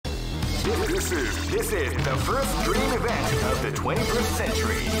This is the first dream event of the 21st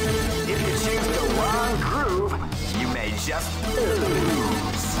century. If you choose the wrong groove, you may just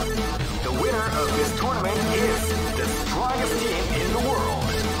lose. The winner of this tournament is the strongest team in the world.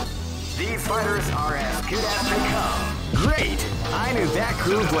 These fighters are as good as they come. Great! I knew that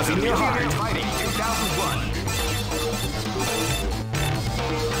groove was in your heart. Fighting 2001.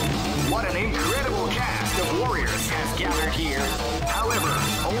 What an incredible cast of warriors has gathered here. However,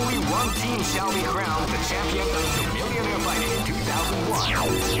 only one team shall be crowned the champion of the Millionaire Fighting 2001.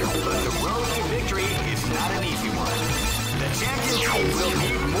 But the road to victory is not an easy one. The champion team will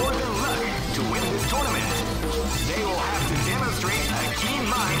need more than luck to win this tournament. They will have to demonstrate a keen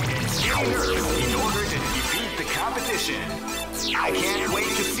mind and steady nerves in order to defeat the competition. I can't wait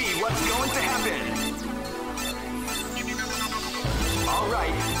to see what's going to happen.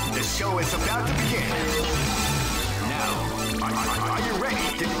 Alright, the show is about to begin. Now, are you ready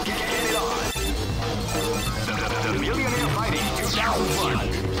to get it on? The Millionaire Fighting 2001.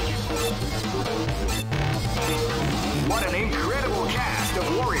 What an incredible cast of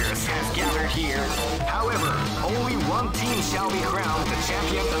warriors has gathered here. However, only one team shall be crowned the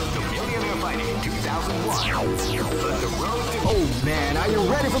champion of the Millionaire Fighting 2001. But the road to... Oh man, are you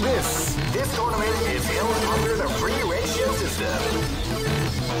ready for this? This tournament is held under the free ratio system.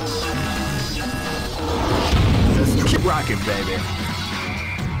 Keep rocking, baby.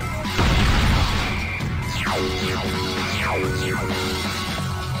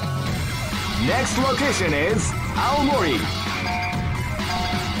 Next location is Aomori.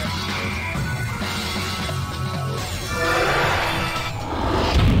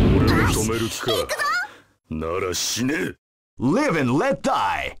 Live and let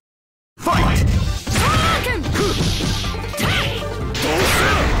die. Fight!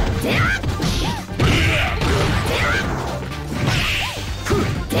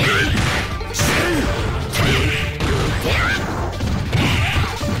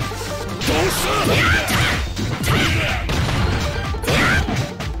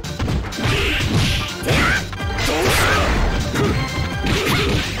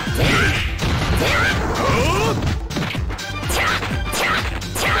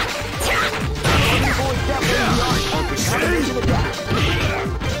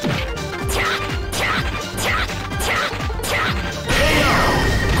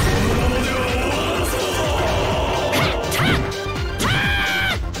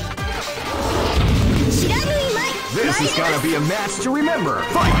 This is gonna be a match to remember.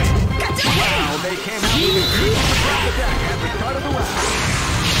 Fight! Wow, they came out with a good attack at the start of the round.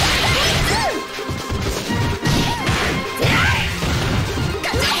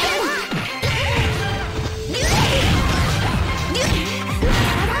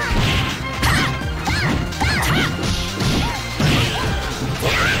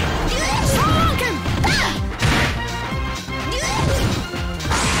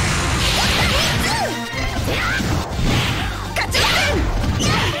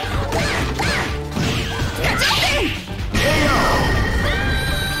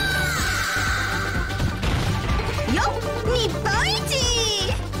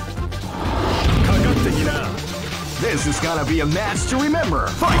 This is gonna be a match to remember.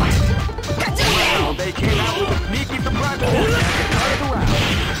 Fight! Wow, they came out with a sneaky surprise attack at the start of the round.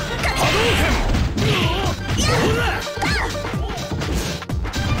 Hadouken!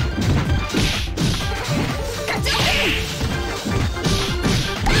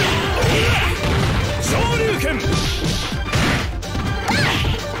 Shoryuken!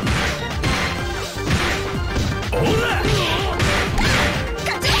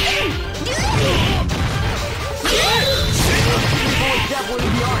 Definitely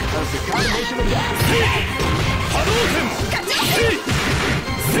the art of the combination attack. Hadouken!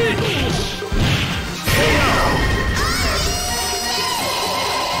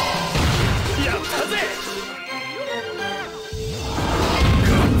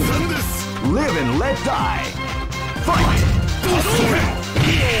 Live and let die. Fight! Hadouken!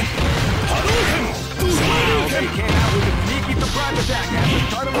 Wow, they came out with a sneaky surprise attack at the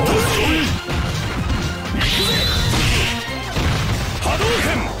start of the round.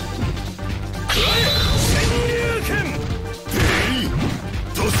 Hadouken! Senryuken!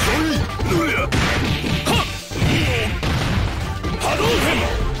 Tosoi! Hadouken!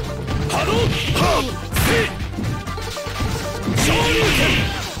 Hadouken! Shoryuken!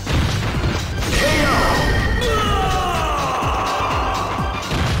 KO!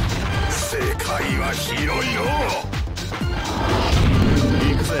 Sekai wa hiroi yo!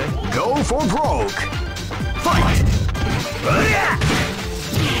 Go for broke! Fight!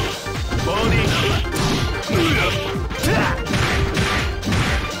 Body!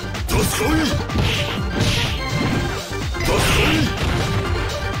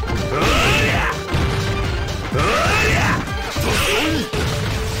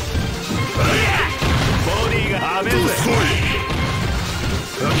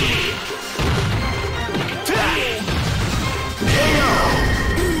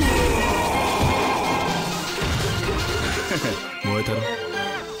 燃えたろ。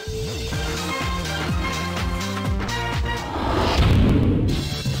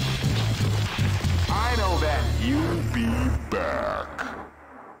I know that you'll be back.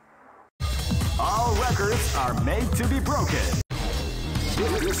 All records are made to be broken.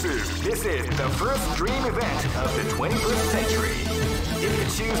 This is the first dream event of the 21st century. If you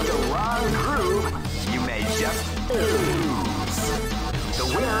choose the wrong groove, you may just lose. The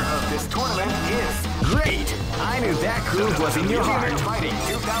winner of this tournament is great. I knew that groove was in your heart. Fighting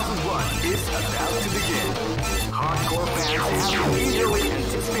 2001 is about to begin. Hardcore fans have been eagerly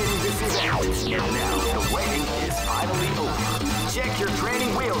anticipating this event, and now the waiting is finally over. Check your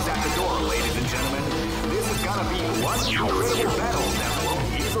training wheels at the door, ladies and gentlemen. This is gonna be one incredible battle that won't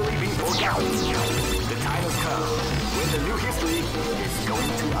easily be forgotten. The time has come when the new history is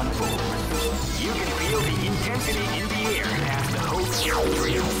going to unfold. You can feel the intensity in the air as the hopes,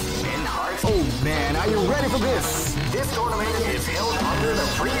 dreams, and hearts. Oh man, are you ready for this? This tournament is held under the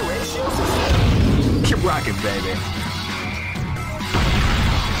free ratio system. Keep rocking, baby.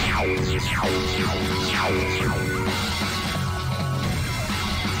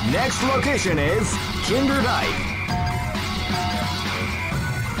 Next location is Kinderdike.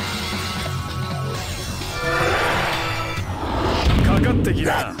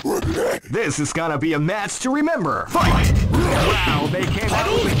 This is gonna be a match to remember. Fight! Wow, they came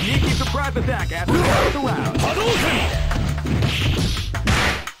out with a sneaky surprise attack at the start of the round.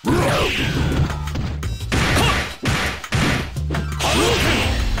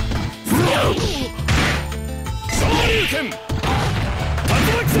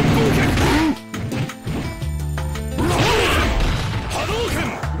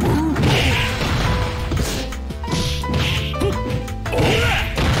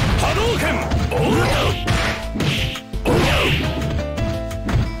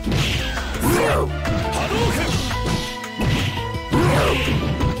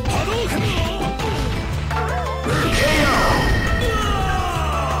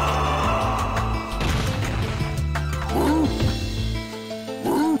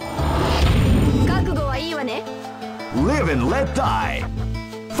 Live and let die.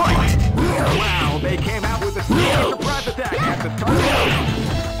 Fight! Wow, they came out with a sneaky surprise attack at the start of the round.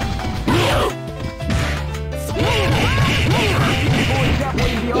 Before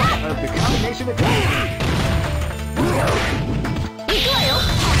extrapolating the art of the combination attack.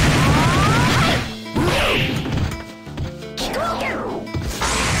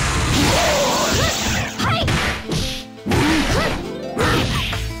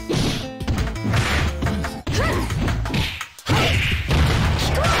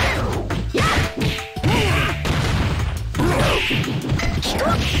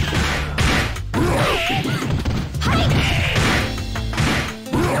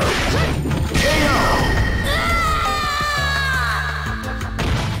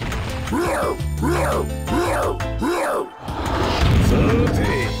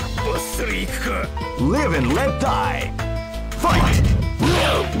 Live and let die. Fight!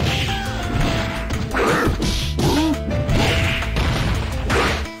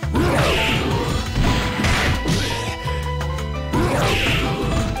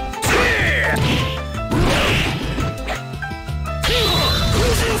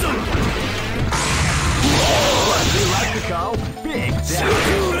 What we like to call big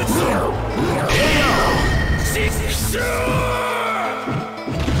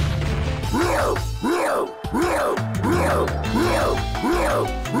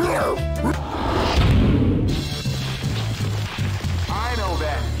I know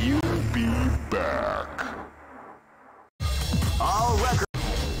that you'll be back. All records.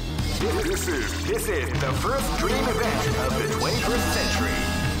 This is the first dream event of the 21st century.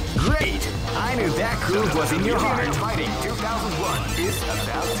 Great! I knew that groove was in your heart. Fighting 2001 is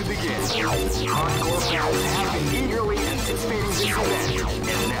about to begin. Hardcore fans have been eagerly anticipating this event,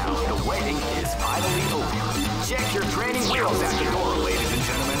 and now the waiting is finally over. Check your training wheels at the door, ladies and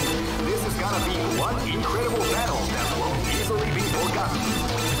gentlemen. This is gonna be one incredible battle that won't easily be forgotten.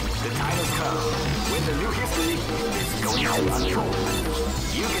 The time has come when the new history is going to unfold.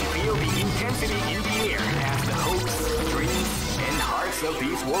 You can feel the intensity in the air as the hopes, dreams, and hearts of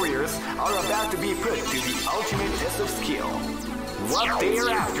these warriors are about to be put to the ultimate test of skill. What they are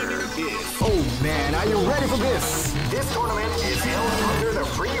after is... Oh man, are you ready for this? This tournament is held under the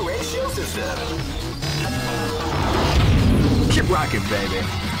free ratio Keep rocking, baby.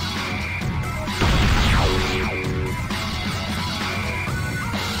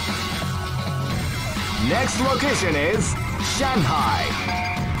 Next location is Shanghai.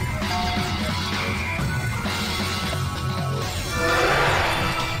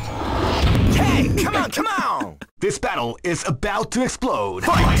 Hey, come on, come on! This battle is about to explode.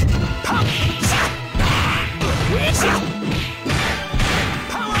 Fight! Pop!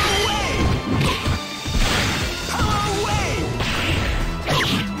 Power away! Power away!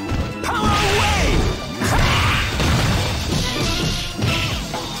 Power away! Power!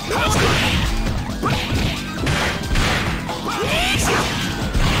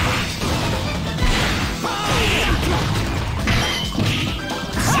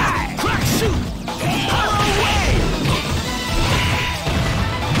 Crack shoot! Power away!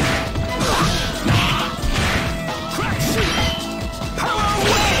 Crack shoot! Power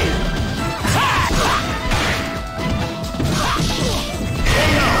away!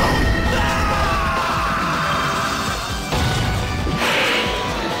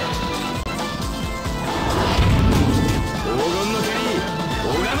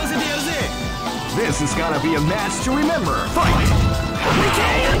 This is gonna be a match to remember. Fight!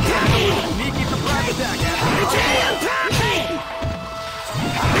 Sneaky surprise attack.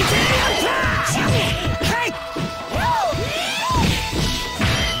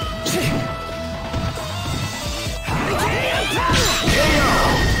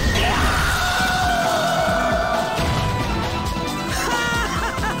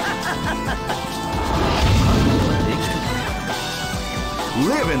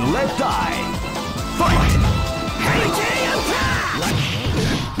 Live and let die. Fight!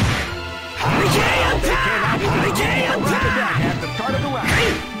 Hurricane attack at the start of the round.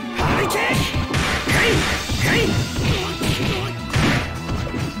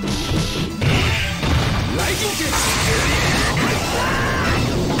 Lightning kick!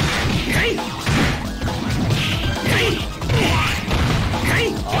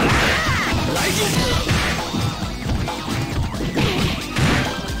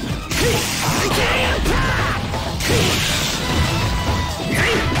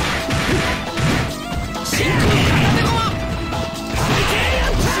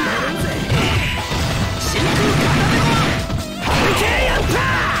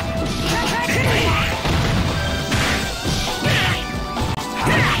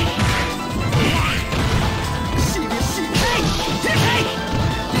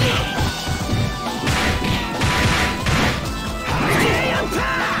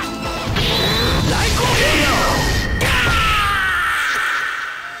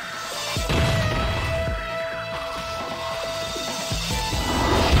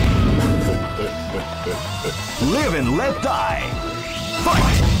 Live and let die.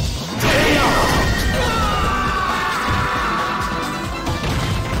 Fight!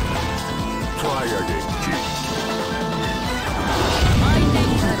 Try again, kid.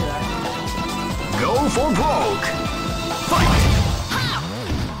 Go for broke. Fight!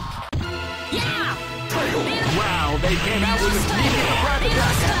 Yeah! Wow, they came out with a sneaky surprise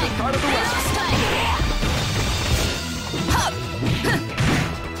attack at the start of the round.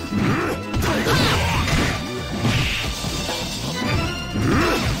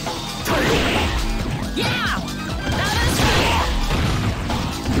 Yeah! That is right! Yeah!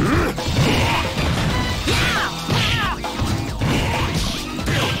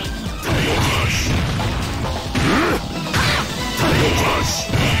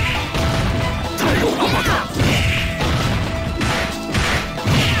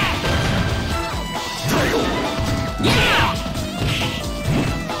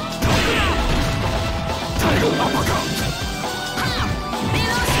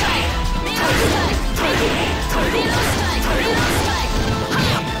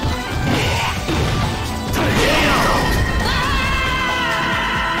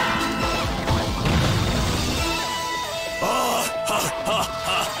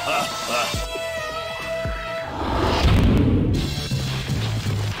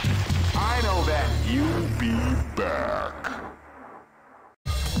 I know that you'll be back.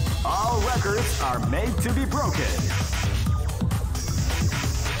 All records are made to be broken.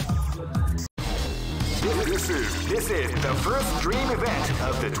 This is the first dream event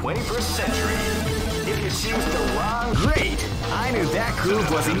of the 21st century. If you choose the wrong, great! I knew that groove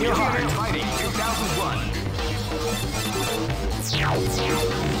was in your heart. Fighting 2001.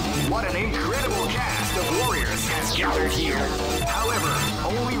 What an incredible cast of warriors has gathered here. However,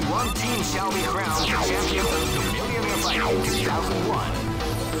 only one team shall be crowned the champion of the Millionaire Fighting 2001.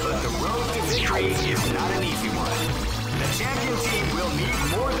 But the road to victory is not an easy one. The champion team will need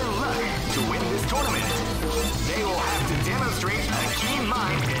more than luck to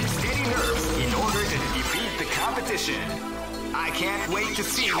competition. I can't wait to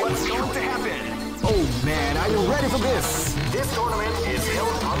see what's going to happen. Oh man, are you ready for this? This tournament is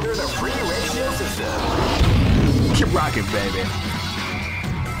held under the free ratio system. Keep rocking, baby.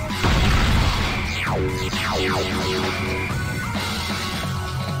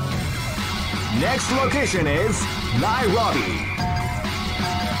 Next location is Nairobi.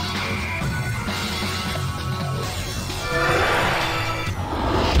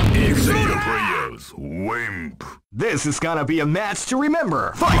 Exeter players, wimp. This is gonna be a match to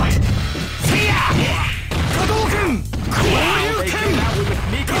remember. Fight! Hadouken! Wow, they came out with a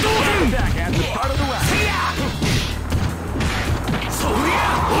sneaky attack at the start of the round.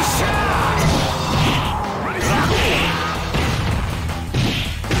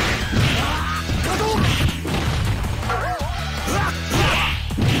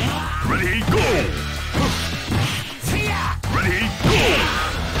 Ready, go! Ready, go!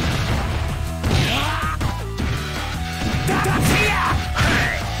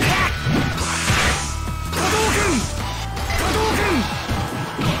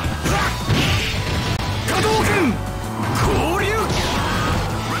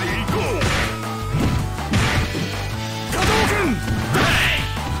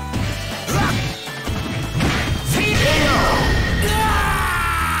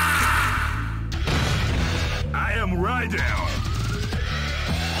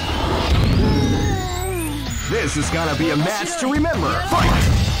 This is gonna be a match to remember. Fight!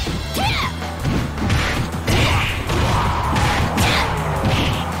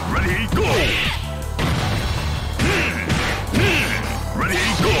 Ready, go! Ready,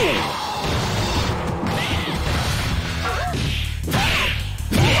 go!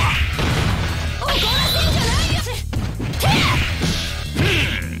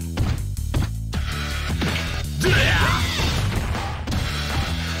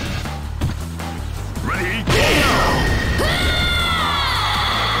 Ready, go!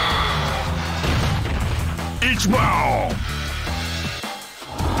 Each round!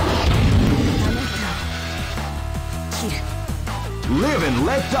 Live and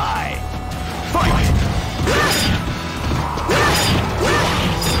let die. Fight!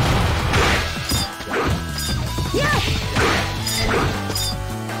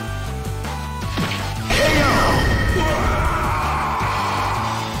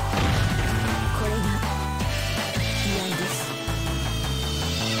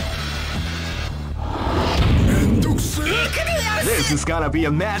 This is gonna be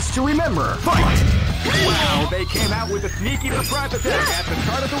a match to remember. Fight! Wow, they came out with a sneaky surprise attack at the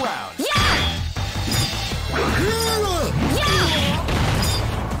start of the round.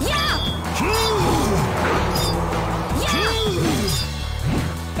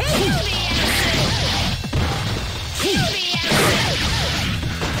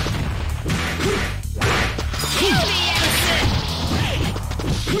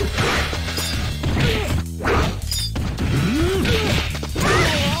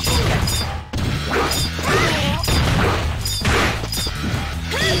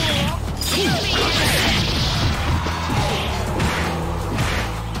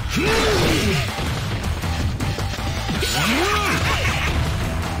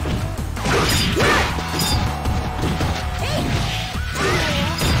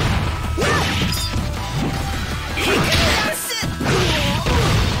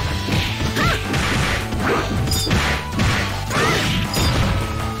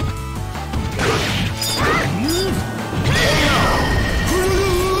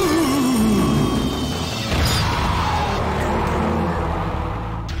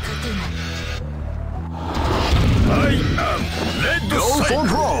 Go for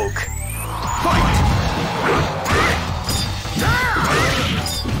broke. Fight!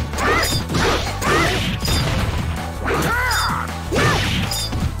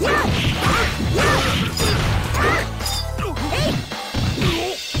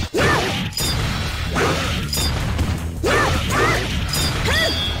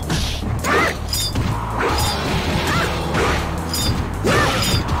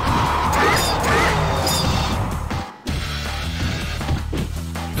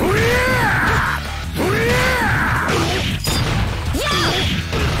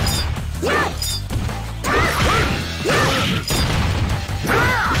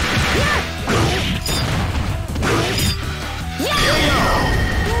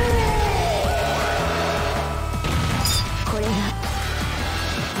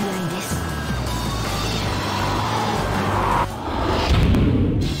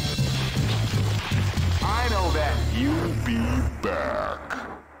 You'll be back.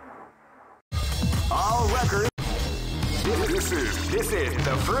 All records. exclusive. This is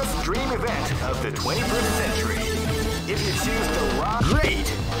the first dream event of the 21st century. If you choose the wrong... Great!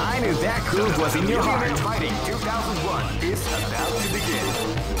 I knew that groove was in your heart. Fighting 2001 is about to begin.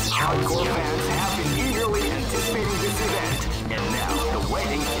 Hardcore fans have been eagerly anticipating this event. And now, the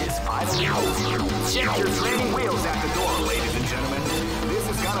waiting is finally over. Check your training wheels at the door, ladies and gentlemen. This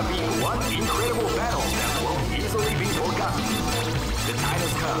is gonna be one incredible battle that won't easily be forgotten. The time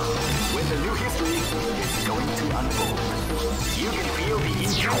has come when the new history is going to unfold. You can feel the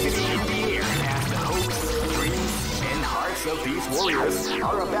intensity in the air as the hopes, dreams, and hearts of these warriors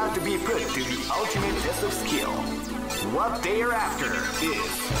are about to be put to the ultimate test of skill. What they are after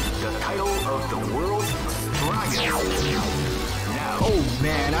is the title of the world's strongest. Now, oh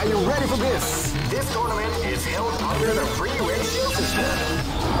man, are you ready for this? This tournament is held under the free ratio system.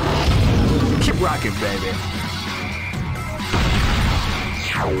 Keep rocking, baby.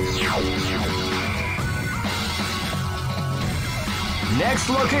 Next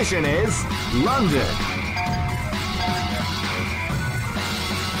location is London.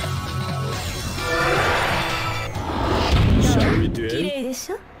 Shall we do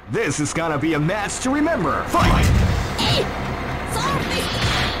it? This is gonna be a match to remember. Fight!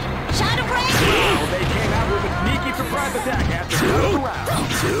 Shadow Break! Well, they came out with a sneaky surprise attack after the round.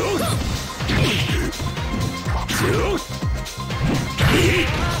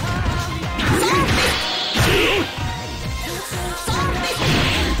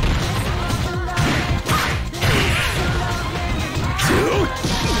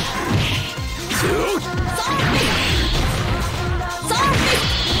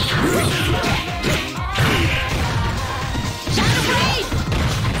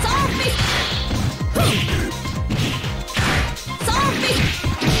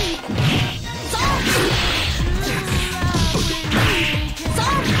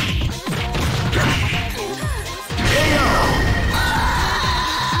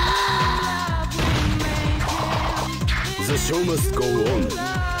 The show must go on.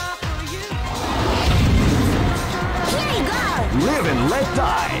 Here you go! Live and let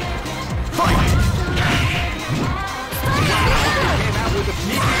die. Fight! Came out with a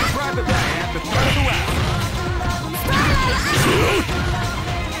sneaky surprise attack at the start of the round.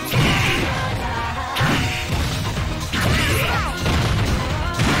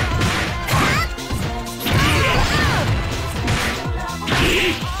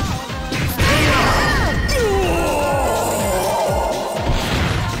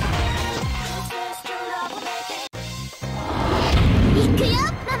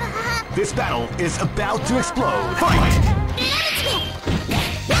 This battle is about to explode. Fight!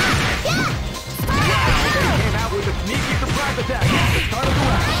 Wow, they came out with a sneaky surprise attack at the start of the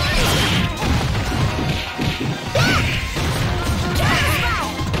round.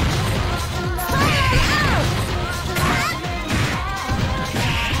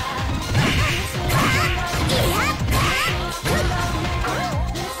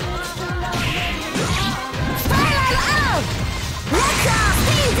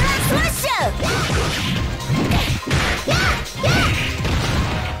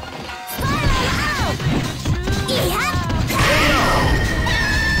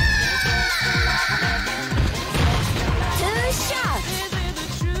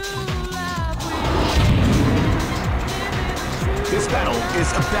 This battle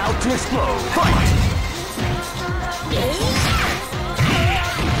is about to explode. Fight!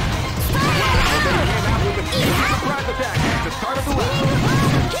 Surprise attack at the start of the round.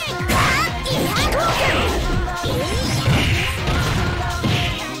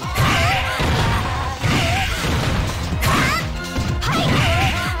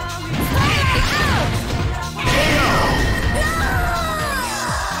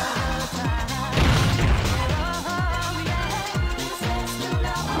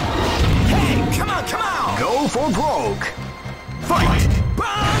 Go for broke. Fight!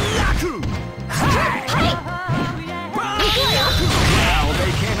 Banyaku! Wow,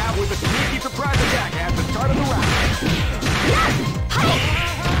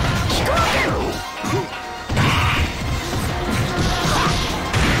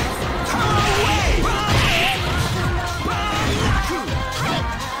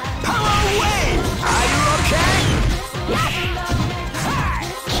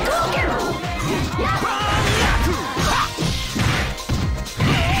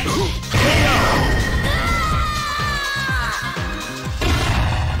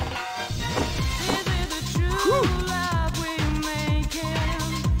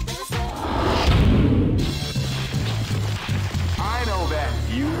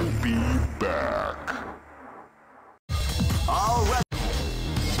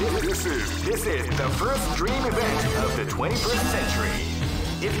 This is the first dream event of the 21st century.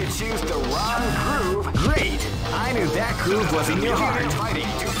 If you choose the wrong groove, great! I knew that groove was in your heart. Fighting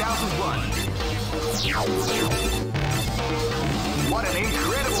 2001. What an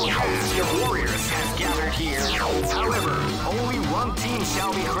incredible cast of warriors has gathered here. However, only one team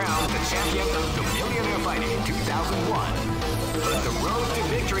shall be crowned the champion of the Millionaire Fighting 2001. But the road to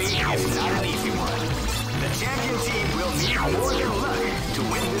victory is not an easy one. The champion team will need more than luck to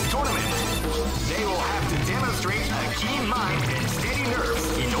win this tournament. They will have to demonstrate a keen mind and steady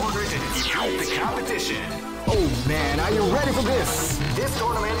nerves in order to defeat the competition. Oh man, are you ready for this? This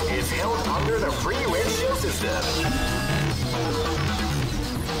tournament is held under the free ratio system.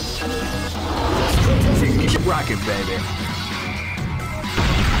 Keep rocking, baby.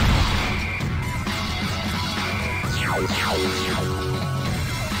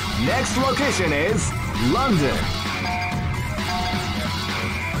 Next location is London.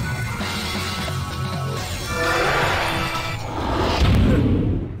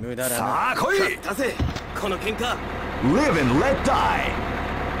 Live and let die.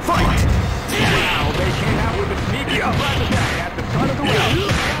 Fight! Wow, they came out with a sneaky surprise attack at the front of the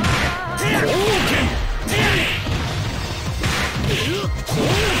round.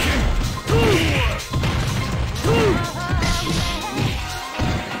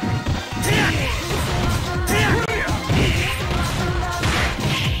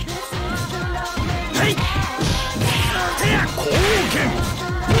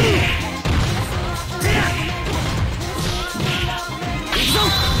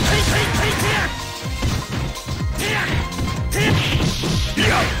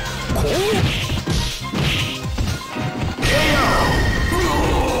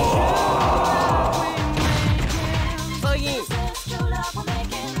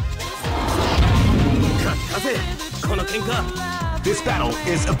 This battle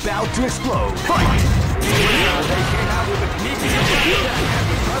is about to explode. Fight! They came out with a sneaky surprise attack at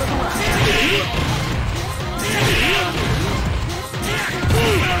the front of the round.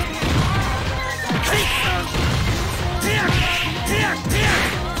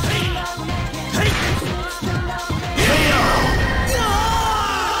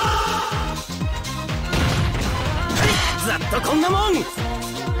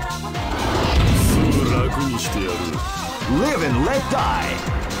 Live and let die.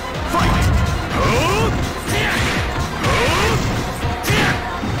 Fight!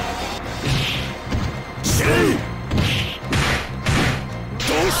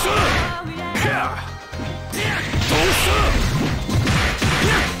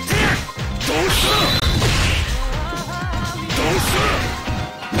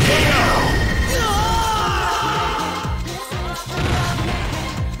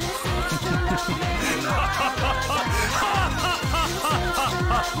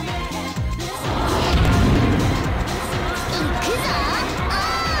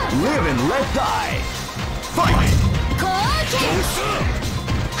 Live and let die. Fight!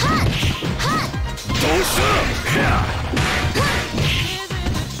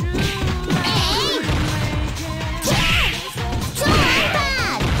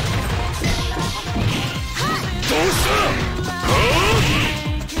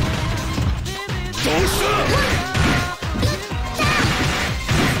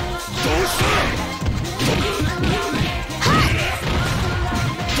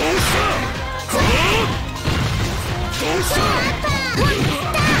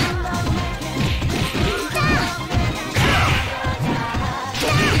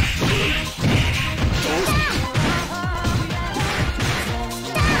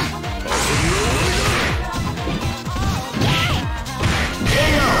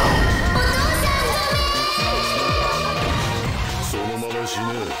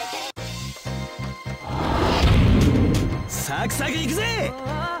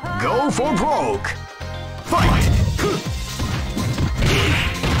 Go for broke. Fight!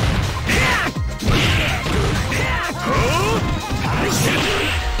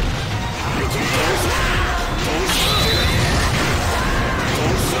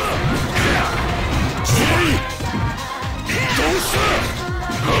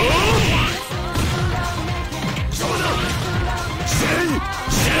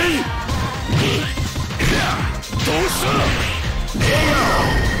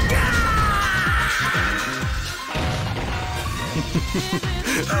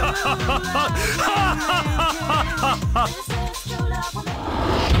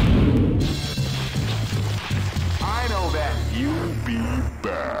 I know that you'll be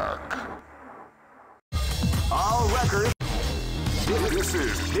back. All records.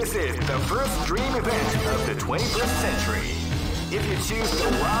 This is the first dream event of the 21st century. If you choose the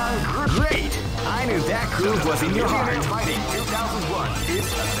wrong I knew that groove was in your heart. Fighting 2001 is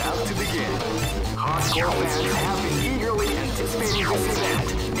about to begin. Hardcore fans have been eagerly anticipating this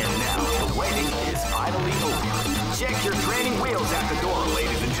event, and now the waiting is finally over. Check your training wheels at the door,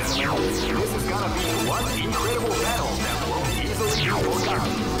 ladies and gentlemen. This is gonna be one incredible battle that won't easily be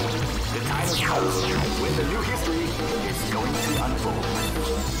forgotten. The time has come when the new history is going to unfold.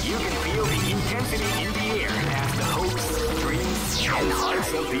 You can feel the intensity in the air as the hopes, dreams, and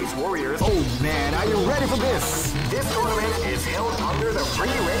hearts of these warriors. Oh man, are you ready for this? This tournament is held under the free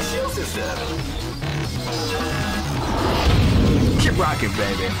ratio system. Keep rocking,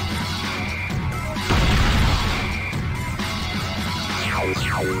 baby.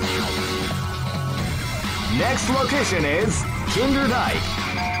 Next location is Kinderdijk.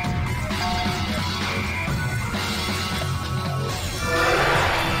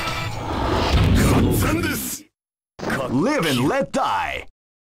 Live and let die.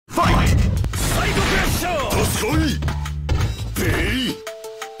 Fight! Side pressure! They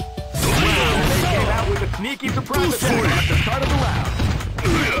came out with a sneaky surprise attack at the start of the round.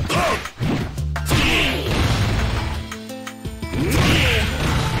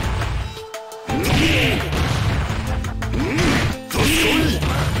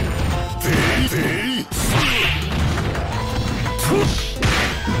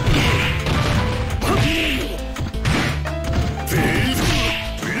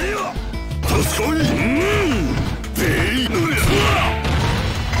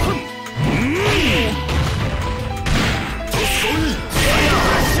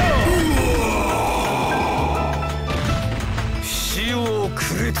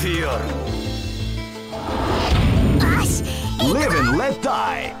 Live and let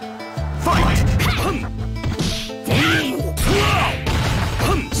die. Fight!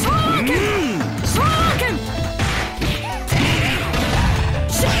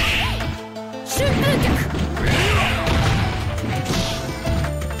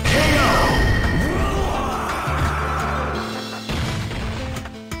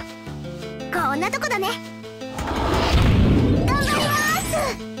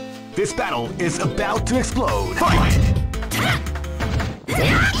 This battle is about to explode. Fight!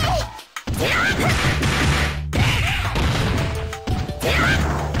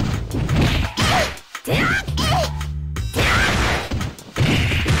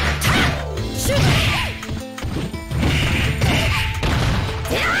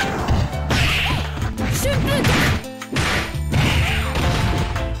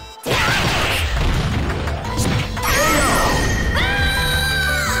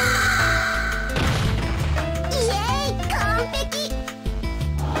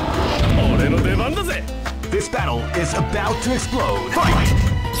 This battle is about to explode. Fight! They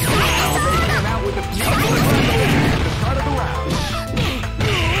came out with a at the start of the round.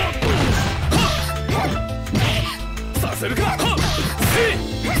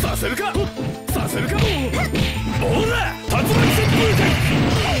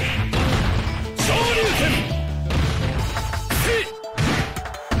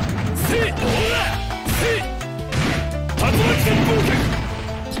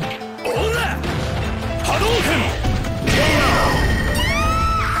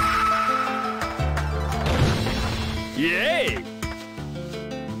 Yay!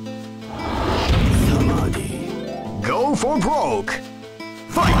 Go for broke!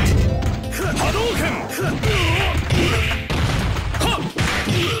 Fight! Hadouken!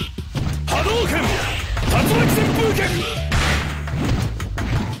 Hadouken! Tatsumaki Senpuken!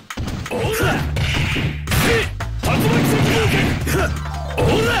 Ora! Tatsumaki Senpuken!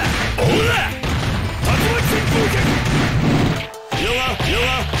 Ora! Ora! Tatsumaki Senpuken! Yola!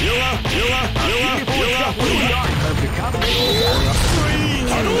 Yola! Yola! Yola! Yola! Yola!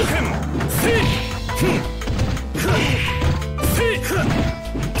 Hadouken! See!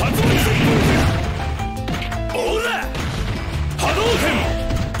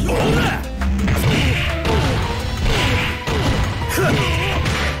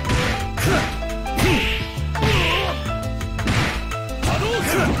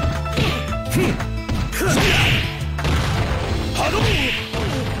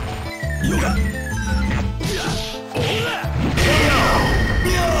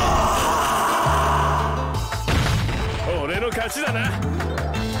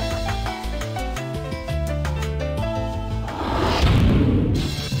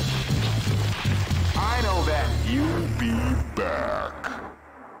 I know that you'll be back.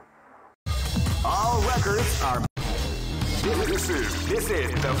 All records are. This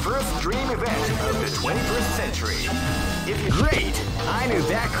is the first dream event of the 21st century. If you're great, I knew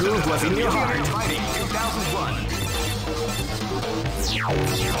that groove was in your heart. Fighting 2001.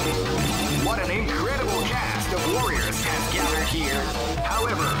 What an incredible cast of warriors has gathered here.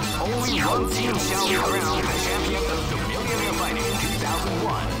 However, only one team shall be crowned the champion of the Millionaire Fighting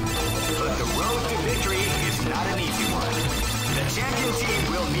 2001. But the road to victory is not an easy one. The champion team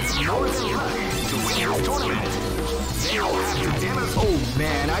will need more than luck to win this tournament. They will have to demonstrate. Oh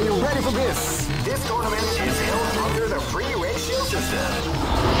man, are you ready for this? This tournament is held under the free ratio system.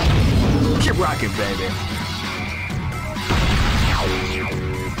 Keep rocking, baby.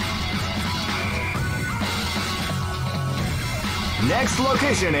 Next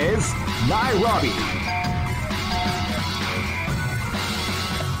location is Nairobi.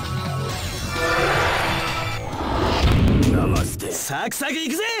 Namaste. Saksage行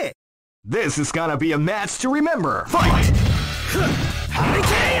くぜ! This is gonna be a match to remember. Fight!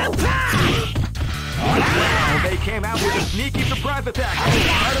 Hurricane Attack! Well, they came out with a sneaky surprise attack at the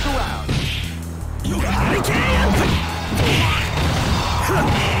start of the round. Hurricane Attack!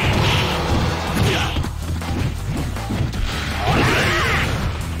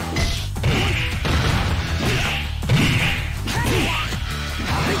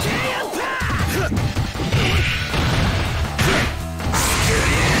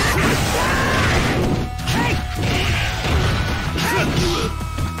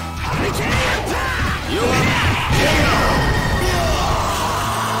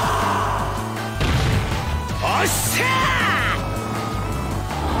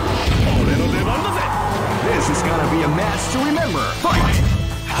 This is gonna be a match to remember. Fight!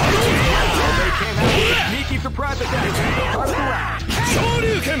 Well, they came out with a sneaky surprise attack at the start of the round.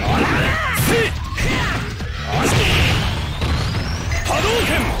 Shoryuken! Sit!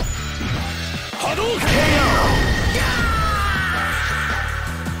 Hadouken! Hadouken!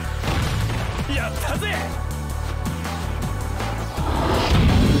 Yatta ze!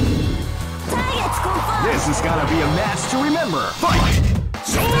 Targets confirmed. This is gonna be a match to remember. Fight!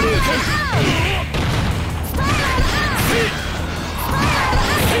 Shoryuken!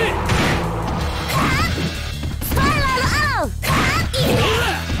 Spiral out!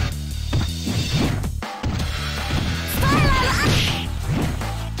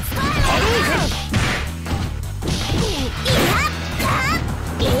 Hadouken!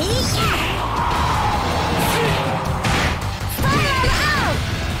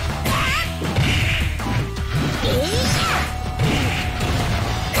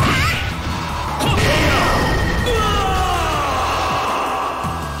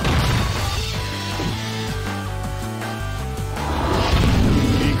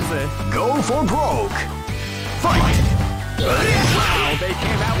 Go for broke. Fight! Wow, they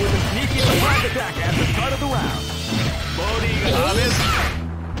came out with a sneaky surprise attack at the start of the round. Body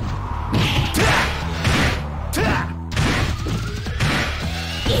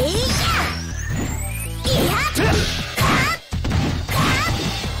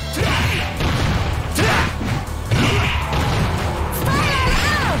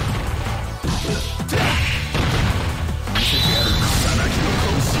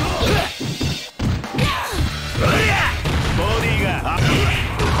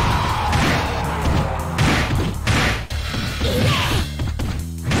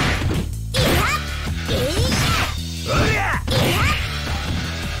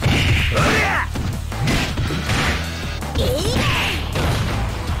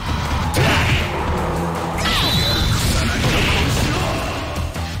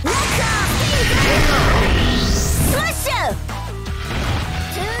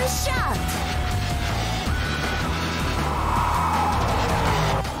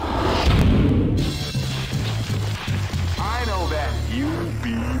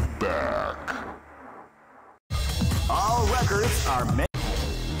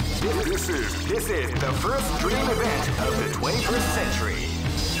This is the first dream event of the 21st century.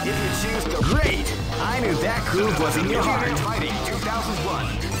 If you choose the great, I knew that groove was in your heart. Fighting 2001.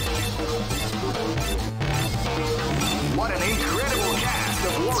 What an incredible cast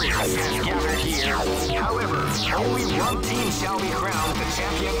of warriors has gathered here. However, only one team shall be crowned the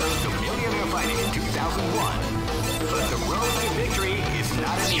champion of the Millionaire Fighting 2001. But the road to victory is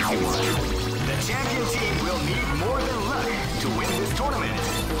not an easy one. The champion team will need more than luck to win this tournament.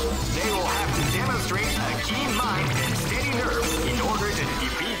 They will have to demonstrate a keen mind and steady nerves in order to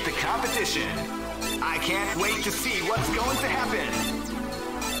defeat the competition. I can't wait to see what's going to happen.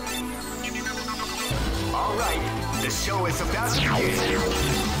 Alright, the show is about to begin.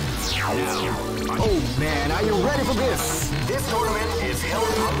 Now, Oh man, are you ready for this? this tournament is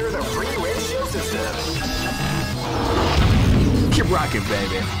held under the free ratio system. Keep rocking,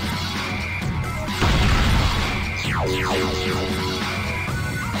 baby.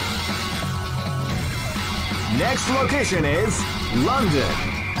 Next location is London.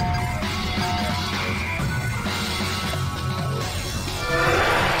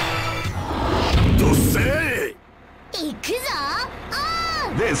 せ 行くぞ。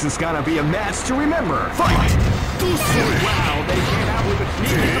This is gonna be a match to remember. Fight! Wow, they came out with a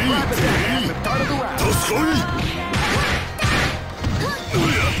sneaky surprise attack at the start of the round. どすこい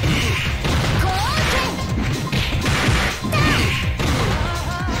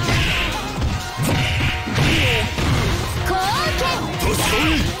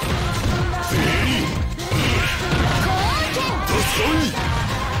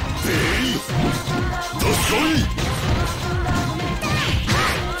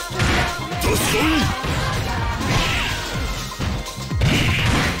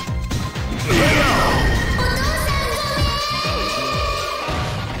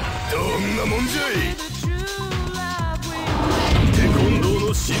どんなもんじゃいテコンドー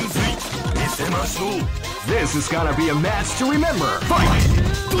の真髄見せましょう This is gonna be a match to remember. Fight!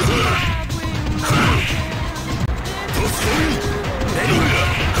 どすこいレデ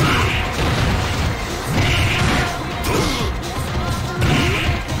ィ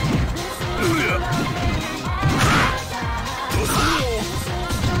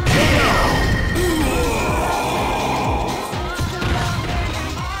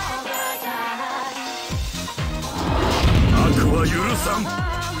悪は許さん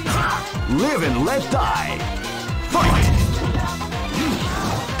Live and let die. Fight!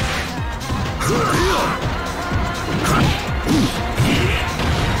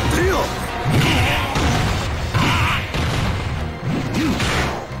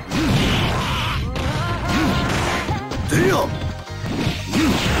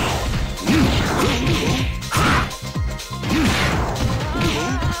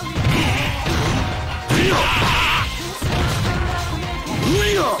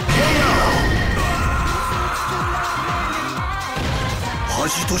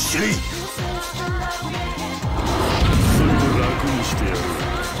恥と知れいすぐ楽にしてやる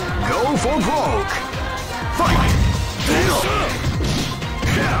Go for broke. Fight!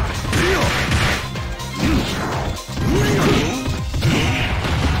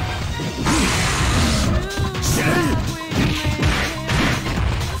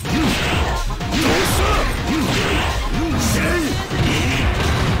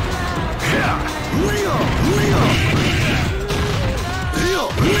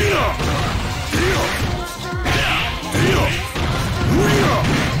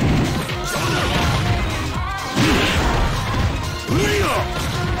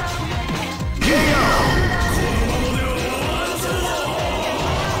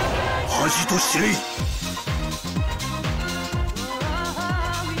 恥と知れい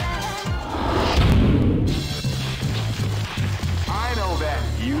I know that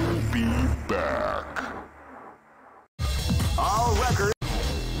you'll be back. All records.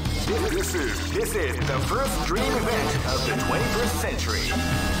 This is the first dream event of the 21st century.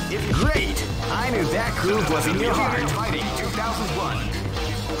 If you Great! I knew that groove was in your heart. Fighting 2001.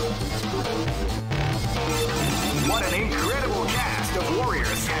 What an incredible cast of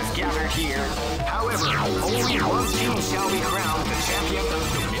warriors has gathered here. However, only one team shall be crowned the champion of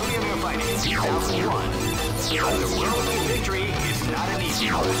the Millionaire Fighting 2001. The worldly victory is not an easy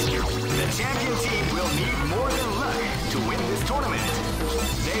one. The champion team will need more than luck to win this tournament.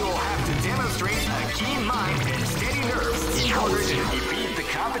 They will have to demonstrate a keen mind and steady nerves in order to defeat the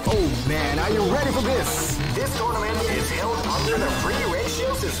competition. Oh man, are you ready for this? This tournament is held under the free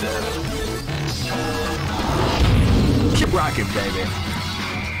ratio system. Keep rocking, baby.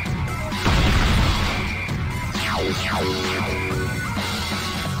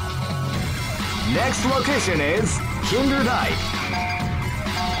 Next location is Kinder Dike.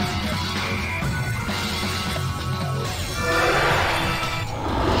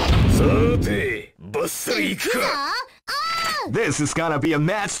 This is gonna be a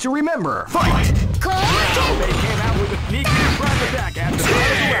match to remember. Fight! They came out with a sneaky surprise attack at the start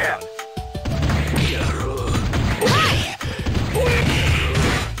of the round.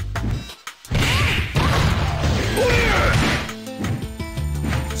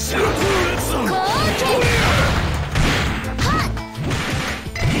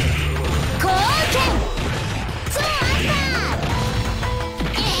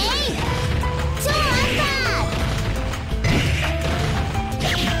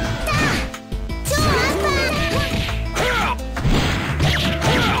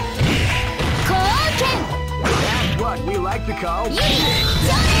 We like to call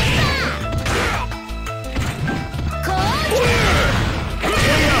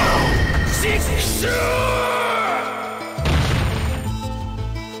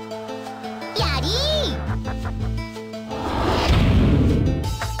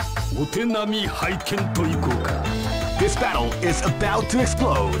This battle is about to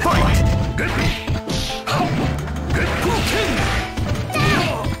explode. Fight!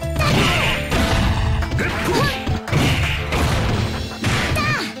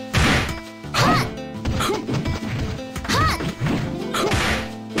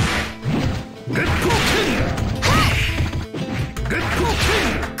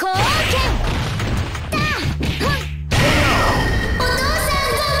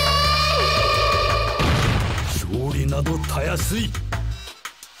 勝利などたやすい。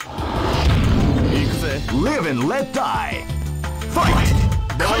 Live and let die. Fight!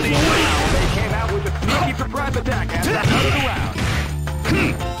 Body wow, they came out with a sneaky surprise attack at the start of the round.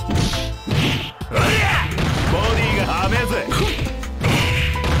 ボディがはめぜ。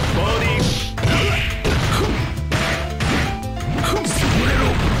ボディ。潰れろ。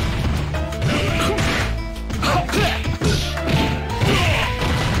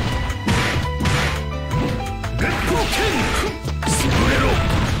ゲットケン。潰れろ。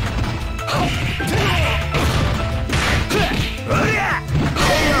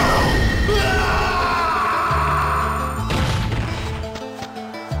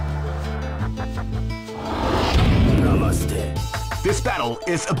This battle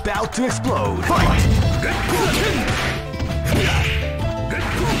is about to explode. Fight! Get broken! Get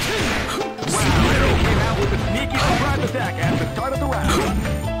broken! Wow, they came out with a sneaky surprise attack at the start of the round.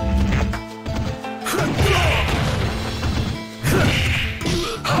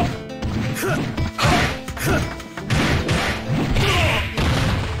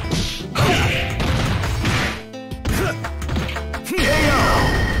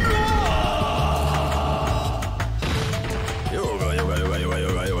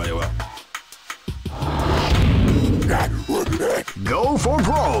 Go for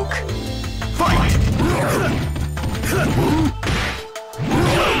broke! Fight!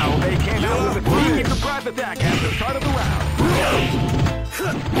 Wow, they came out with a sneaky surprise attack at the start of the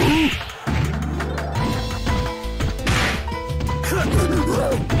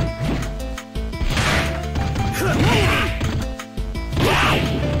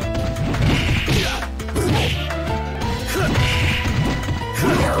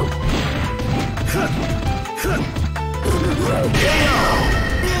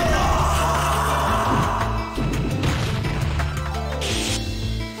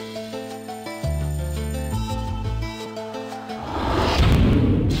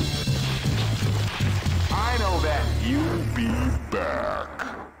I know that you'll be back.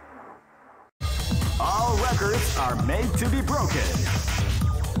 All records are made to be broken.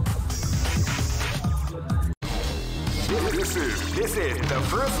 This is the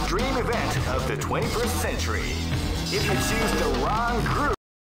first dream event of the 21st century. If you choose the wrong group,